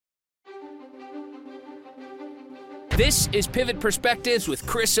This is Pivot Perspectives with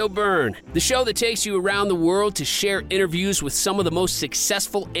Chris O'Byrne, the show that takes you around the world to share interviews with some of the most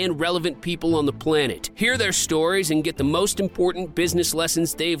successful and relevant people on the planet. Hear their stories and get the most important business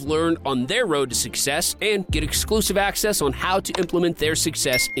lessons they've learned on their road to success, and get exclusive access on how to implement their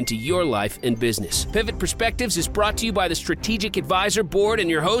success into your life and business. Pivot Perspectives is brought to you by the Strategic Advisor Board and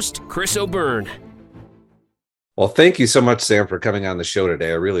your host, Chris O'Byrne. Well, thank you so much, Sam, for coming on the show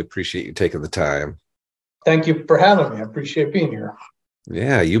today. I really appreciate you taking the time. Thank you for having me. I appreciate being here.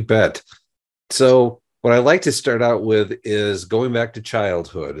 Yeah, you bet. So what I like to start out with is going back to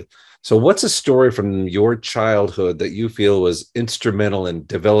childhood. So what's a story from your childhood that you feel was instrumental in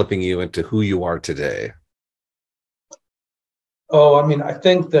developing you into who you are today? I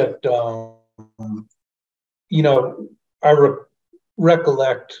think that, I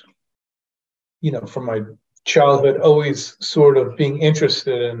recollect, from my childhood, always sort of being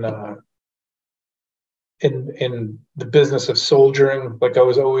interested in the business of soldiering. Like I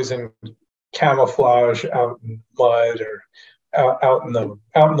was always in camouflage out in mud or out in the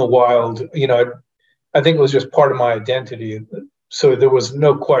wild. I think it was just part of my identity. So there was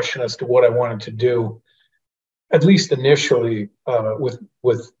no question as to what I wanted to do, at least initially,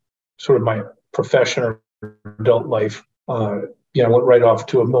 with sort of my professional adult life. I went right off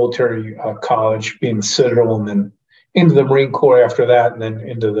to a military college, being the Citadel, and then into the Marine Corps after that, and then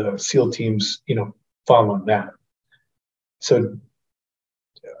into the SEAL teams, following that. So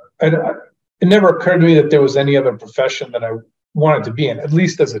it never occurred to me that there was any other profession that I wanted to be in, at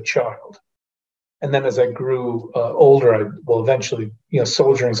least as a child. And then as I grew older, eventually,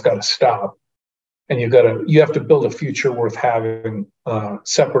 soldiering's got to stop, and you have to build a future worth having,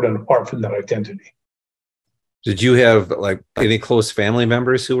 separate and apart from that identity. Did you have any close family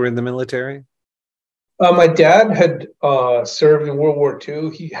members who were in the military? My dad had served in World War II.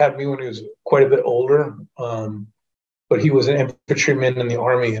 He had me when he was quite a bit older, but he was an infantryman in the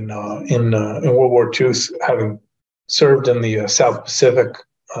Army in World War II, having served in the South Pacific,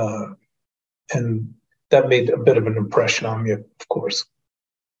 and that made a bit of an impression on me, of course.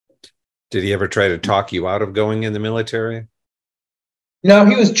 Did he ever try to talk you out of going in the military? No,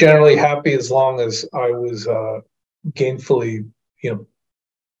 he was generally happy as long as I was gainfully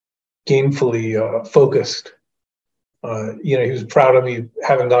focused. He was proud of me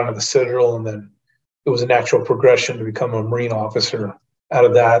having gone to the Citadel, and then it was a natural progression to become a Marine officer out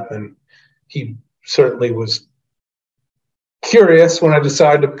of that. And he certainly was curious when I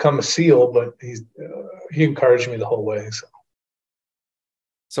decided to become a SEAL, but he encouraged me the whole way.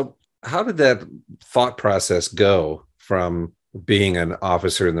 So how did that thought process go from being an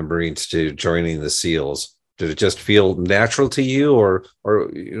officer in the Marines to joining the SEALs? Did it just feel natural to you, or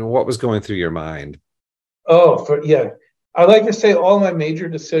what was going through your mind? I like to say all my major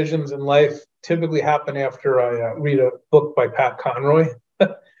decisions in life typically happen after I read a book by Pat Conroy.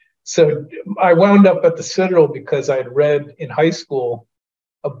 So I wound up at the Citadel because I had read in high school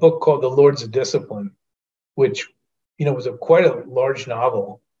a book called The Lords of Discipline, which was quite a large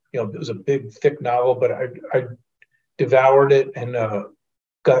novel. It was a big, thick novel, but I devoured it and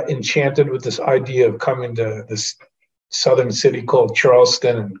got enchanted with this idea of coming to this southern city called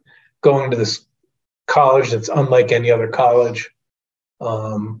Charleston and going to this college that's unlike any other college.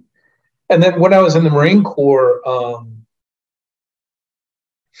 And then when I was in the Marine Corps,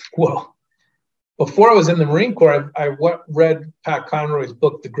 before I was in the Marine Corps, I read Pat Conroy's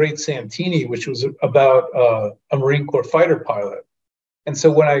book, The Great Santini, which was about a Marine Corps fighter pilot. And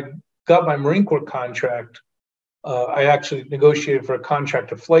so when I got my Marine Corps contract, I actually negotiated for a contract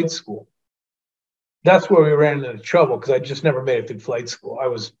to flight school. That's where we ran into trouble because I just never made it through flight school. I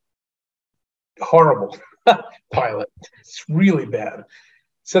was horrible pilot. It's really bad.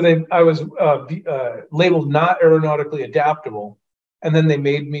 So I was labeled not aeronautically adaptable. And then they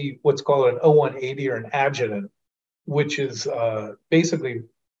made me what's called an O-180 or an adjutant, which is basically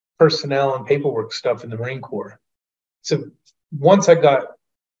personnel and paperwork stuff in the Marine Corps. So once I got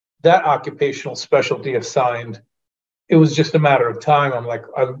that occupational specialty assigned, it was just a matter of time. I'm like,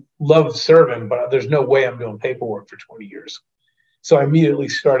 I love serving, but there's no way I'm doing paperwork for 20 years. So I immediately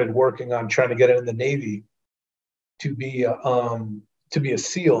started working on trying to get in the Navy to be a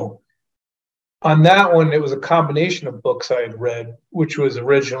SEAL. On that one, it was a combination of books I had read, which was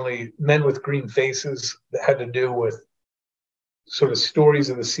originally Men with Green Faces, that had to do with sort of stories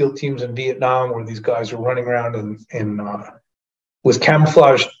of the SEAL teams in Vietnam, where these guys were running around in with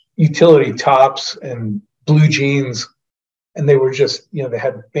camouflaged utility tops and blue jeans. And they were just, they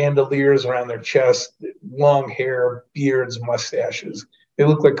had bandoliers around their chest, long hair, beards, mustaches. They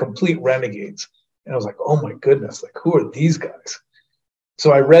looked like complete renegades. And I was like, oh my goodness, like who are these guys?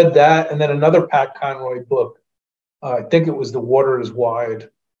 So I read that. And then another Pat Conroy book I think it was The Water is Wide,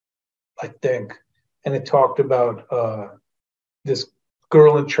 I think. And it talked about this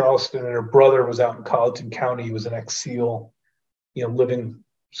girl in Charleston, and her brother was out in Colleton County. He was an ex-SEAL, living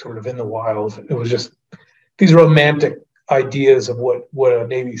sort of in the wild. It was just these romantic ideas of what a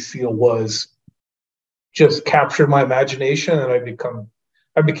Navy SEAL was just captured my imagination, and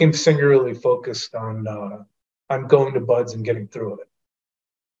I became singularly focused on going to BUD/S and getting through it.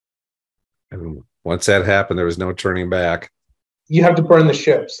 And once that happened, there was no turning back. You have to burn the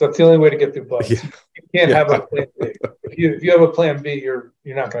ships. That's the only way to get through BUD/S. Yeah. You can't have a plan B. If you have a plan B, you're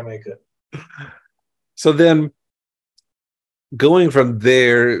not going to make it. So then, going from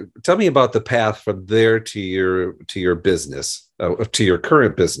there, tell me about the path from there to your business, to your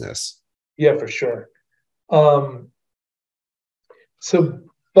current business. Yeah, for sure. So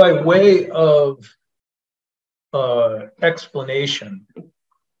by way of explanation,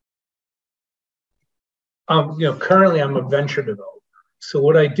 currently I'm a venture developer. So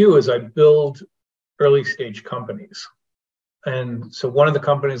what I do is I build early stage companies. And so one of the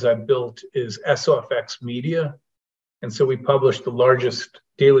companies I built is SOFX Media. And so we publish the largest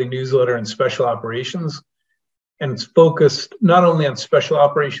daily newsletter in special operations. And it's focused not only on special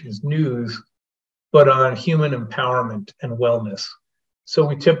operations news, but on human empowerment and wellness. So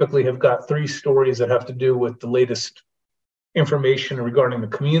we typically have got 3 stories that have to do with the latest information regarding the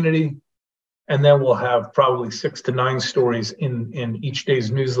community. And then we'll have probably 6 to 9 stories in each day's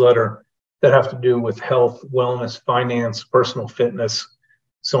newsletter that have to do with health, wellness, finance, personal fitness,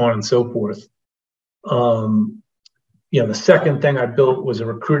 so on and so forth. The second thing I built was a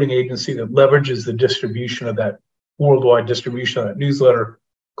recruiting agency that leverages the distribution of that worldwide distribution of that newsletter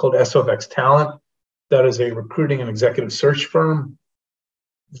called SOFX Talent. That is a recruiting and executive search firm.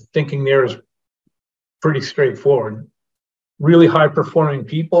 The thinking there is pretty straightforward. Really high performing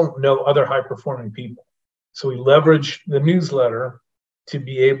people know other high performing people. So we leverage the newsletter to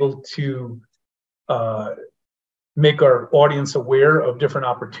be able to make our audience aware of different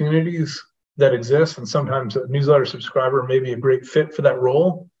opportunities that exist. And sometimes a newsletter subscriber may be a great fit for that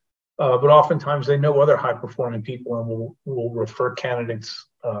role. But oftentimes they know other high performing people and will refer candidates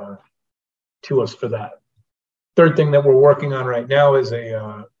to us for that. Third thing that we're working on right now is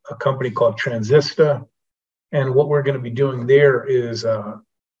a company called Transista. And what we're going to be doing there is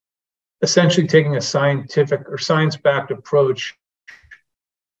essentially taking a scientific or science-backed approach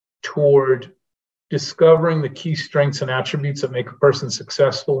toward discovering the key strengths and attributes that make a person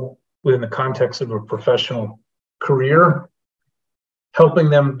successful within the context of a professional career, helping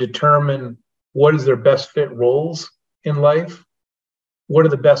them determine what is their best fit roles in life, what are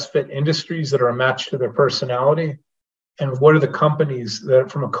the best fit industries that are a match to their personality, and what are the companies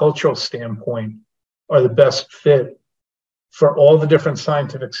that, from a cultural standpoint, are the best fit for all the different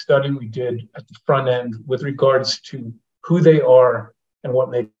scientific study we did at the front end with regards to who they are and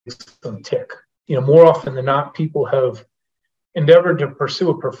what makes them tick. More often than not, people have endeavored to pursue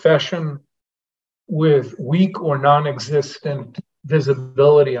a profession with weak or non-existent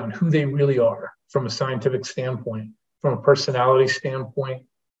visibility on who they really are from a scientific standpoint, from a personality standpoint,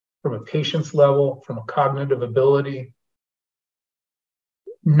 from a patient's level, from a cognitive ability.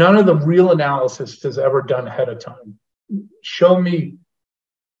 None of the real analysis is ever done ahead of time. Show me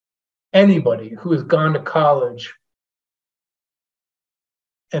anybody who has gone to college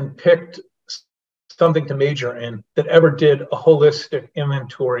and picked something to major in that ever did a holistic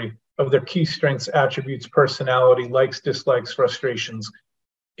inventory of their key strengths, attributes, personality, likes, dislikes, frustrations.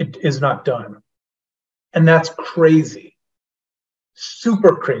 It is not done. And that's crazy,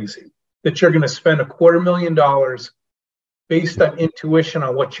 super crazy, that you're going to spend $250,000 based on intuition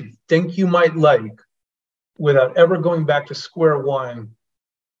on what you think you might like without ever going back to square one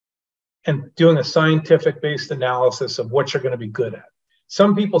and doing a scientific-based analysis of what you're going to be good at.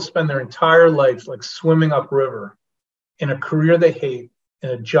 Some people spend their entire life like swimming upriver in a career they hate, in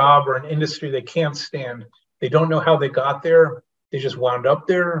a job or an industry they can't stand. They don't know how they got there. They just wound up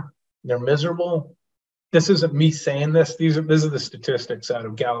there. They're miserable. This isn't me saying this. These are the statistics out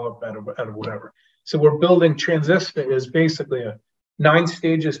of Gallup, out of whatever. So we're building Transista is basically a 9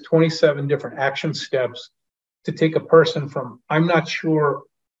 stages, 27 different action steps to take a person from I'm not sure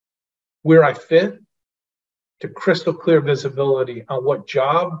where I fit to crystal clear visibility on what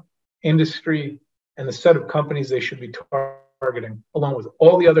job, industry, and the set of companies they should be targeting, along with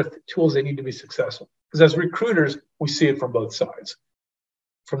all the other tools they need to be successful. Because as recruiters, we see it from both sides.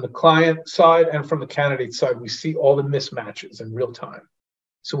 From the client side and from the candidate side, we see all the mismatches in real time.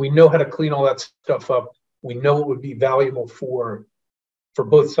 So we know how to clean all that stuff up. We know what would be valuable for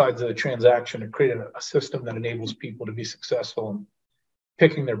both sides of the transaction to create a system that enables people to be successful in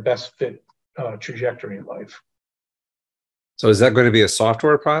picking their best fit trajectory in life. So is that going to be a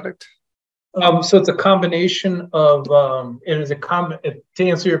software product? So it's a combination of, to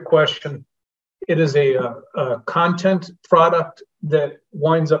answer your question, it is a content product that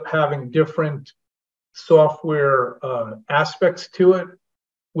winds up having different software aspects to it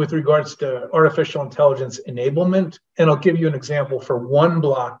with regards to artificial intelligence enablement. And I'll give you an example for one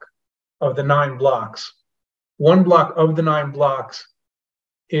block of the 9 blocks. One block of the 9 blocks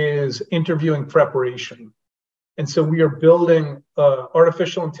is interviewing preparation. And so we are building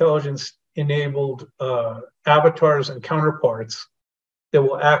artificial intelligence enabled avatars and counterparts that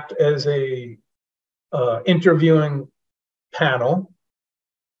will act as a interviewing panel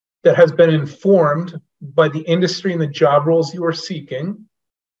that has been informed by the industry and the job roles you are seeking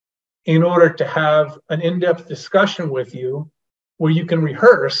in order to have an in-depth discussion with you where you can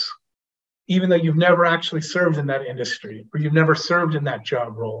rehearse, even though you've never actually served in that industry or you've never served in that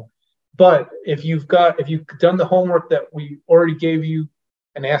job role. But if you've done the homework that we already gave you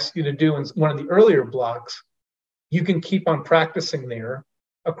and asked you to do in one of the earlier blocks, you can keep on practicing there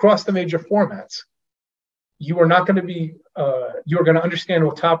across the major formats. You are not going to be, you're going to understand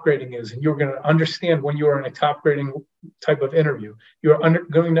what top grading is, and you're going to understand when you are in a top grading type of interview. You're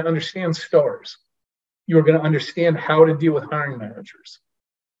going to understand stars. You're going to understand how to deal with hiring managers,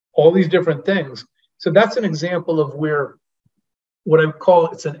 all these different things. So that's an example of where what I would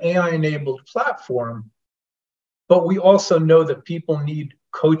call it's an AI-enabled platform, but we also know that people need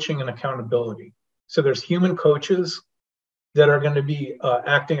coaching and accountability. So there's human coaches that are going to be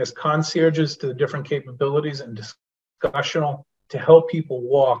acting as concierges to the different capabilities and discussional to help people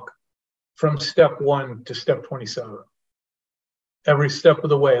walk from step 1 to step 27. Every step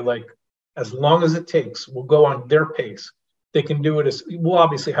of the way, like as long as it takes, we'll go on their pace. They can do it we'll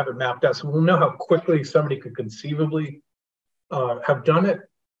obviously have it mapped out. So we'll know how quickly somebody could conceivably have done it,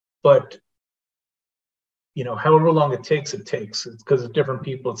 but however long it takes. It's because of different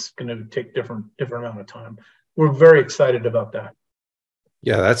people. It's going to take different amount of time. We're very excited about that.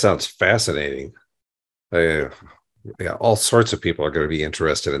 Yeah, that sounds fascinating. Yeah, all sorts of people are going to be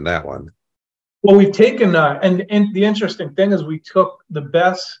interested in that one. Well, we've taken, and the interesting thing is we took the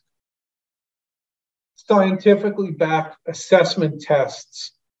best scientifically backed assessment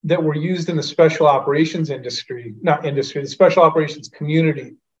tests that were used in the special operations the special operations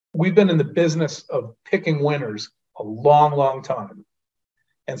community. We've been in the business of picking winners a long, long time.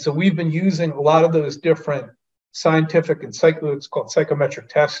 And so we've been using a lot of those different scientific and it's called psychometric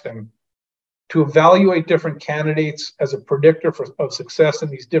testing to evaluate different candidates as a predictor of success in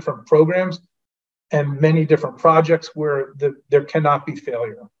these different programs and many different projects where there cannot be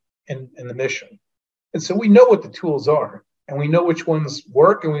failure in the mission. And so we know what the tools are, and we know which ones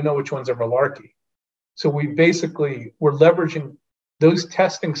work, and we know which ones are malarkey. So we're leveraging those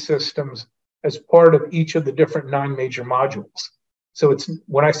testing systems as part of each of the different 9 major modules. So it's,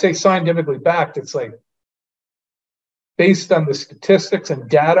 when I say scientifically backed, it's like based on the statistics and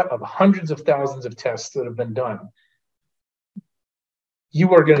data of hundreds of thousands of tests that have been done.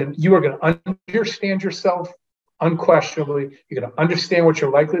 You are going to understand yourself unquestionably. You're going to understand what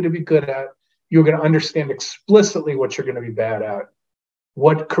you're likely to be good at. You're going to understand explicitly what you're going to be bad at,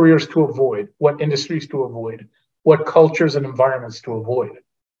 what careers to avoid, what industries to avoid, what cultures and environments to avoid.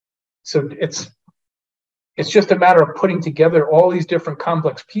 So it's just a matter of putting together all these different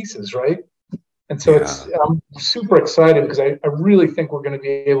complex pieces, right? And so I'm super excited because I really think we're going to be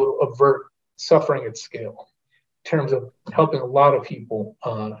able to avert suffering at scale in terms of helping a lot of people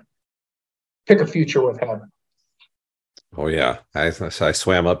pick a future worth having. Oh, yeah. I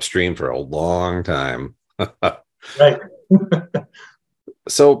swam upstream for a long time. Right.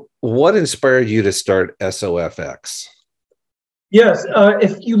 So what inspired you to start SOFX? Yes.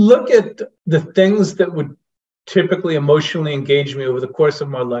 If you look at the things that would typically emotionally engage me over the course of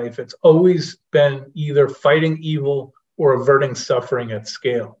my life, it's always been either fighting evil or averting suffering at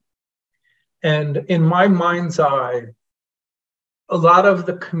scale. And in my mind's eye, a lot of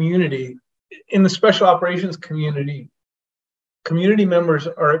the community, in the special operations community members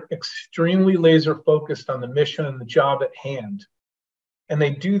are extremely laser focused on the mission and the job at hand. And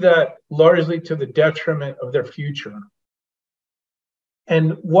they do that largely to the detriment of their future.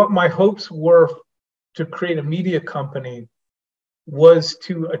 And what my hopes were to create a media company was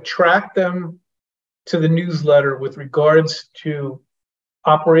to attract them to the newsletter with regards to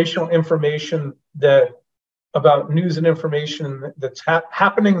operational information about news and information that's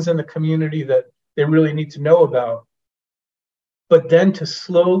happenings in the community that they really need to know about, but then to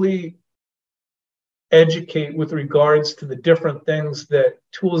slowly educate with regards to the different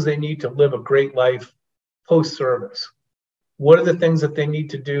tools they need to live a great life post-service. What are the things that they need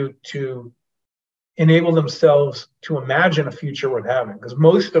to do to enable themselves to imagine a future worth having. Because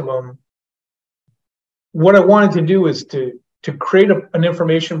most of them, what I wanted to do is to create an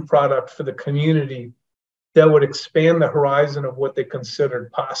information product for the community that would expand the horizon of what they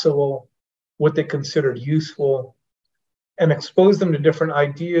considered possible, what they considered useful, and expose them to different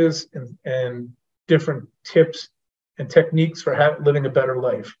ideas and different tips and techniques for living a better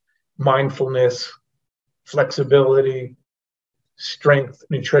life. Mindfulness, flexibility, strength,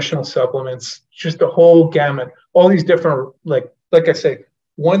 nutritional supplements, just a whole gamut, all these different, like I say,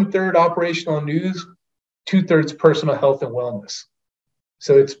 1/3 operational news, 2/3 personal health and wellness.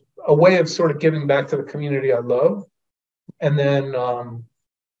 So it's a way of sort of giving back to the community I love. And then,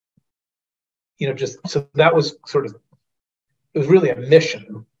 just so that was sort of, it was really a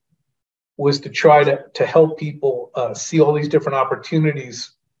mission, was to try to help people see all these different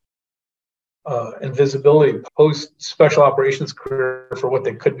opportunities and visibility post special operations career for what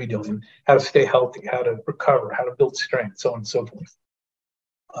they could be doing, how to stay healthy, how to recover, how to build strength, so on and so forth.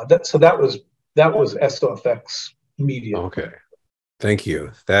 That was SOFX Media. Okay, thank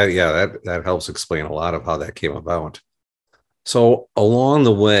you. That helps explain a lot of how that came about. So along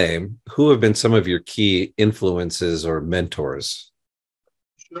the way, who have been some of your key influences or mentors?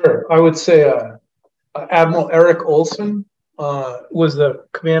 Sure, I would say Admiral Eric Olson was the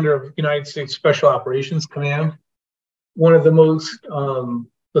commander of United States Special Operations Command. One of the most,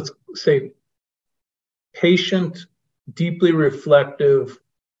 let's say, patient, deeply reflective,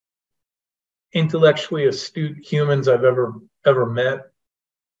 intellectually astute humans I've ever met.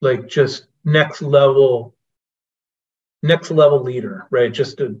 Like, just next level leader, right?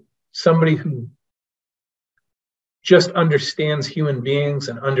 Just somebody who just understands human beings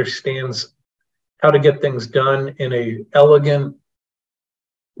and understands how to get things done in a elegant,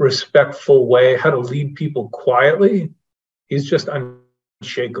 respectful way, how to lead people quietly. He's just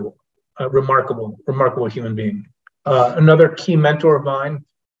unshakable, remarkable human being. Another key mentor of mine,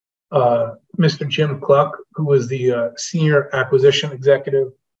 Mr. Jim Cluck, who was the senior acquisition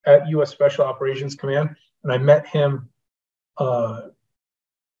executive at U.S. Special Operations Command. And I met him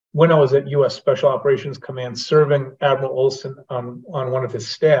when I was at U.S. Special Operations Command serving Admiral Olson on one of his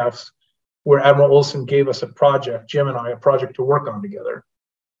staffs, where Admiral Olson gave us a project, Jim and I, a project to work on together.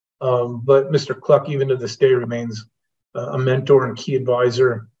 But Mr. Cluck, even to this day, remains a mentor and key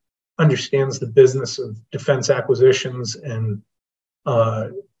advisor, understands the business of defense acquisitions, and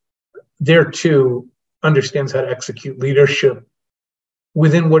there too understands how to execute leadership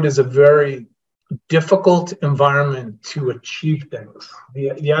within what is a very difficult environment to achieve things.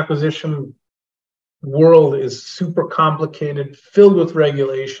 The acquisition world is super complicated, filled with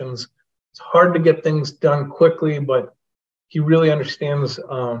regulations. It's hard to get things done quickly, but he really understands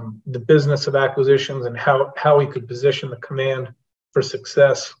the business of acquisitions and how he could position the command for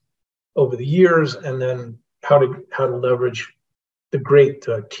success over the years, and then how to leverage the great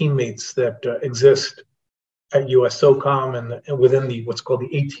teammates that exist at USSOCOM and within what's called the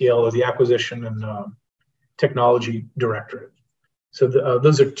ATL, or the Acquisition and Technology Directorate. So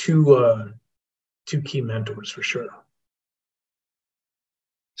those are two key mentors for sure.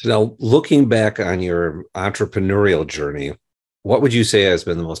 So now, looking back on your entrepreneurial journey, what would you say has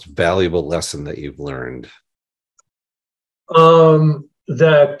been the most valuable lesson that you've learned?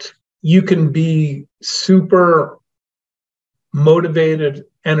 That you can be super motivated,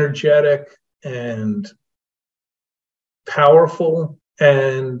 energetic, and powerful,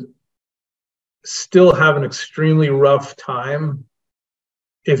 and still have an extremely rough time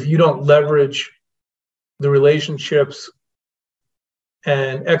if you don't leverage the relationships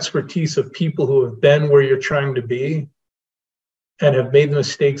and expertise of people who have been where you're trying to be and have made the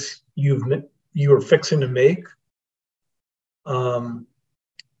mistakes you are fixing to make.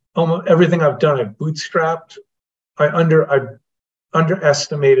 Almost everything I've done, I've bootstrapped. I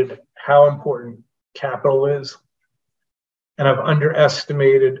underestimated how important capital is, and I've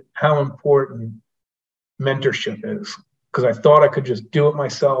underestimated how important mentorship is, because I thought I could just do it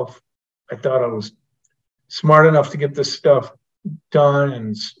myself. I thought I was smart enough to get this stuff done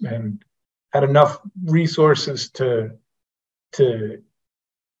and had enough resources to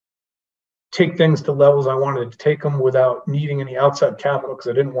take things to levels I wanted to take them without needing any outside capital, because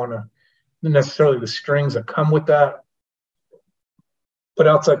I didn't want to necessarily the strings that come with that. But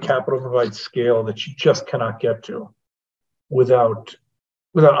outside capital provides scale that you just cannot get to without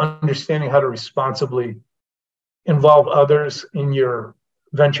understanding how to responsibly involve others in your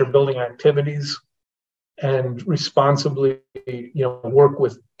venture building activities, and responsibly, work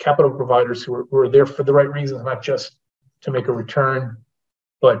with capital providers who are there for the right reasons, not just to make a return,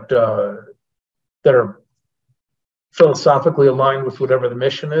 but that are philosophically aligned with whatever the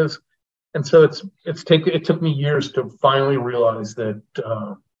mission is. And so it took me years to finally realize that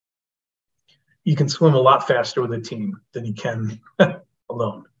you can swim a lot faster with a team than you can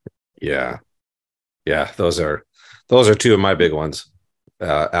alone. Yeah. Those are two of my big ones.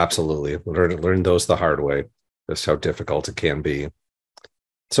 Absolutely. Learn those the hard way, just how difficult it can be.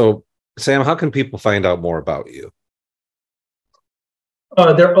 So, Sam, how can people find out more about you?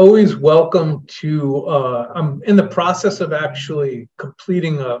 They're always welcome to. I'm in the process of actually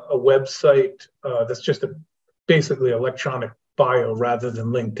completing a website that's just basically electronic bio rather than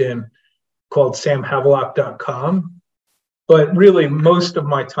LinkedIn, called samhavelock.com. But really, most of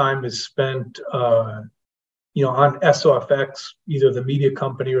my time is spent, on SOFX, either the media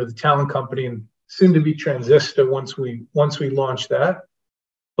company or the talent company, and soon to be Transista once we launch that.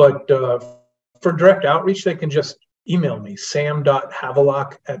 But for direct outreach, they can just email me,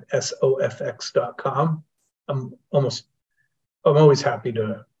 sam.havelock@sofx.com. I'm always happy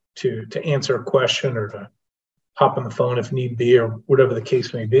to answer a question or to hop on the phone if need be, or whatever the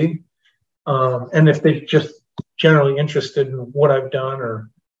case may be. And if they're just generally interested in what I've done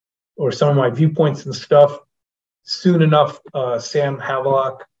or some of my viewpoints and stuff, soon enough,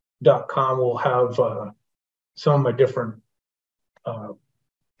 samhavelock.com will have some of my different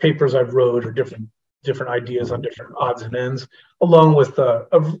papers I've wrote, or different ideas on different odds and ends, along with a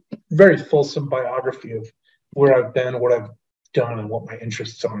very fulsome biography of where I've been, what I've done, and what my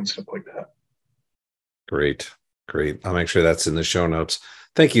interests are and stuff like that. Great. I'll make sure that's in the show notes.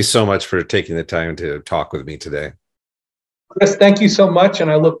 Thank you so much for taking the time to talk with me today. Chris, thank you so much, and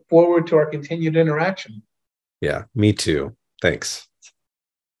I look forward to our continued interaction. Yeah, me too. Thanks.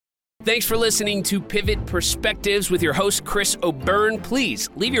 Thanks for listening to Pivot Perspectives with your host, Chris O'Byrne. Please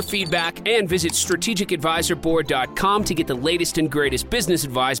leave your feedback and visit strategicadvisorboard.com to get the latest and greatest business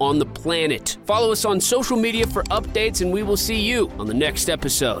advice on the planet. Follow us on social media for updates, and we will see you on the next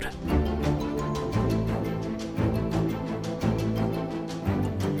episode.